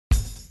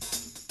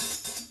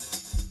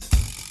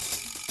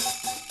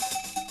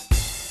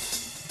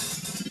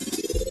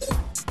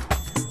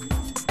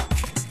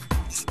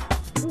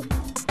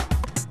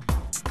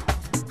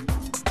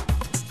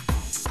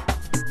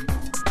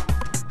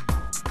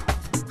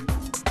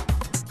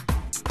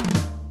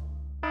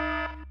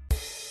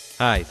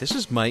Hi, this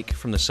is Mike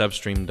from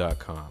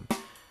thesubstream.com.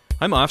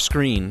 I'm off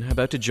screen,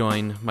 about to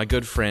join my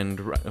good friend,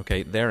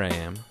 there I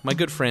am, my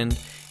good friend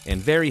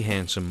and very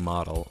handsome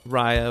model,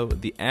 Ryo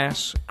the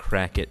Ass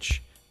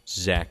Krakich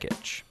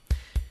Zakich.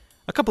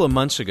 A couple of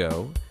months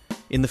ago,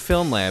 in the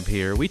film lab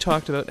here, we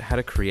talked about how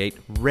to create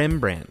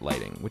Rembrandt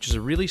lighting, which is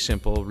a really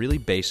simple, really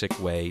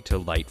basic way to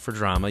light for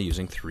drama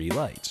using 3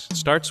 lights. It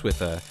starts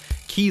with a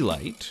key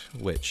light,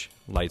 which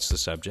lights the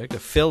subject, a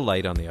fill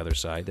light on the other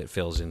side that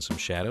fills in some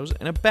shadows,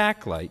 and a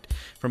backlight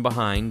from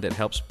behind that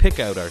helps pick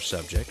out our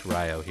subject,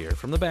 Ryo here,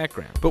 from the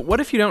background. But what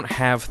if you don't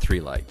have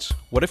 3 lights?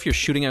 What if you're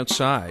shooting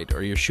outside,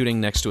 or you're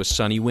shooting next to a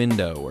sunny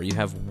window, or you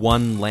have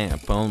 1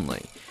 lamp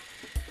only?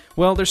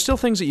 Well, there's still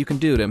things that you can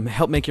do to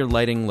help make your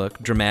lighting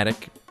look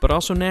dramatic, but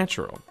also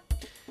natural.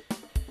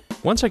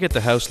 Once I get the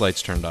house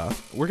lights turned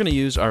off, we're going to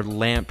use our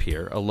lamp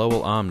here, a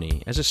Lowell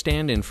Omni, as a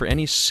stand-in for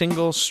any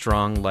single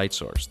strong light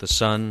source. The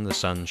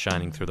sun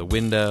shining through the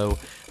window,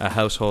 a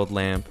household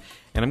lamp,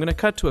 and I'm going to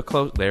cut to a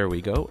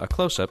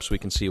close-up so we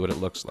can see what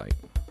it looks like.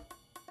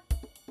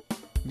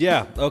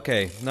 Yeah,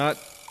 okay, not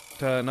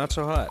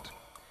so hot.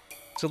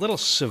 It's a little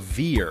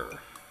severe.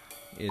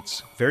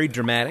 It's very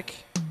dramatic,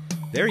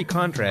 very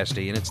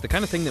contrasty, and it's the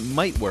kind of thing that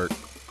might work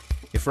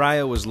if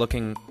Ryo was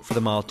looking for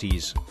the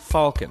Maltese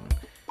Falcon.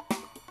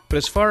 But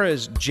as far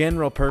as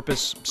general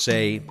purpose,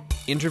 say,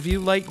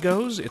 interview light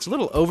goes, it's a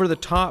little over the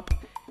top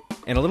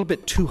and a little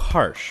bit too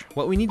harsh.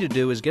 What we need to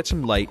do is get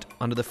some light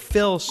onto the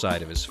fill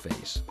side of his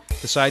face,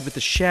 the side with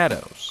the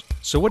shadows.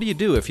 So what do you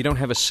do if you don't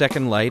have a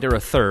second light or a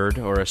third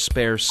or a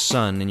spare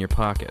sun in your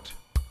pocket?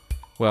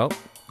 Well,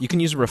 you can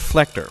use a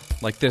reflector,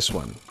 like this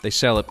one. They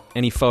sell at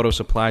any photo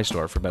supply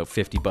store for about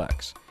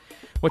 $50.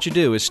 What you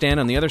do is stand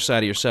on the other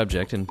side of your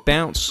subject and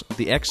bounce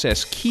the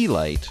excess key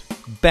light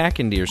back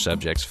into your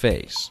subject's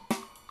face.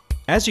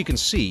 As you can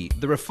see,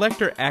 the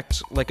reflector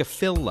acts like a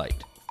fill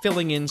light,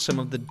 filling in some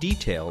of the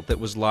detail that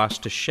was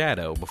lost to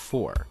shadow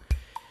before.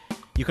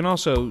 You can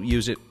also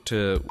use it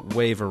to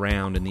wave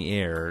around in the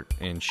air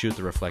and shoot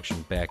the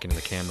reflection back into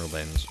the camera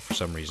lens for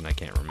some reason I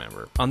can't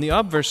remember. On the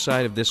obverse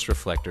side of this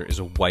reflector is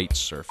a white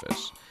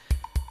surface.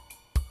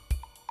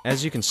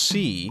 As you can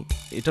see,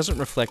 it doesn't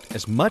reflect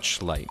as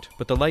much light,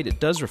 but the light it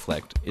does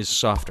reflect is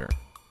softer.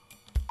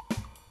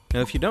 Now,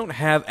 if you don't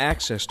have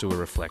access to a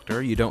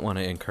reflector, you don't want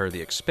to incur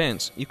the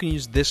expense, you can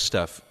use this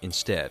stuff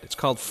instead. It's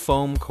called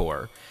foam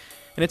core,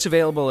 and it's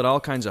available at all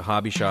kinds of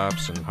hobby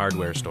shops and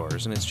hardware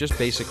stores, and it's just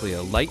basically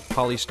a light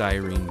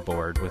polystyrene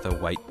board with a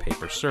white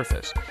paper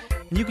surface.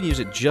 And you can use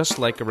it just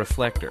like a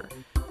reflector.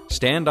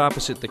 Stand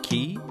opposite the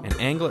key and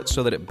angle it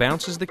so that it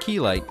bounces the key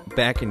light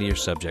back into your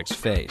subject's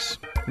face.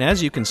 Now,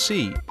 as you can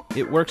see,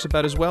 it works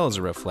about as well as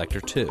a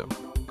reflector, too.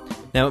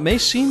 Now, it may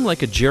seem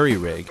like a jury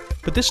rig,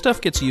 but this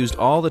stuff gets used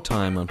all the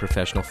time on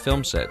professional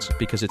film sets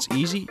because it's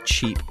easy,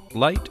 cheap,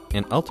 light,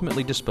 and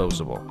ultimately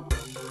disposable.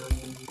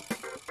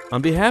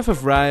 On behalf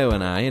of Ryo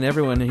and I and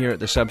everyone here at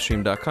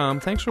thesubstream.com,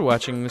 thanks for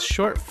watching this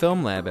short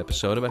Film Lab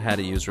episode about how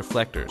to use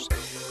reflectors.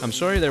 I'm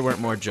sorry there weren't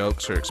more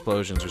jokes or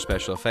explosions or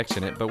special effects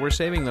in it, but we're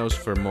saving those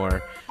for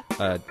more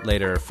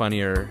later,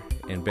 funnier,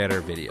 and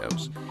better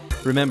videos.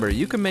 Remember,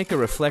 you can make a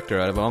reflector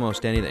out of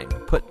almost anything.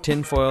 Put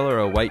tinfoil or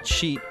a white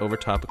sheet over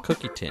top a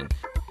cookie tin.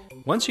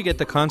 Once you get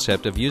the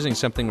concept of using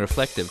something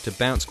reflective to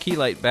bounce key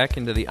light back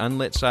into the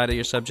unlit side of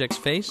your subject's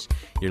face,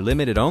 you're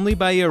limited only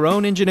by your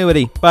own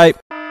ingenuity. Bye!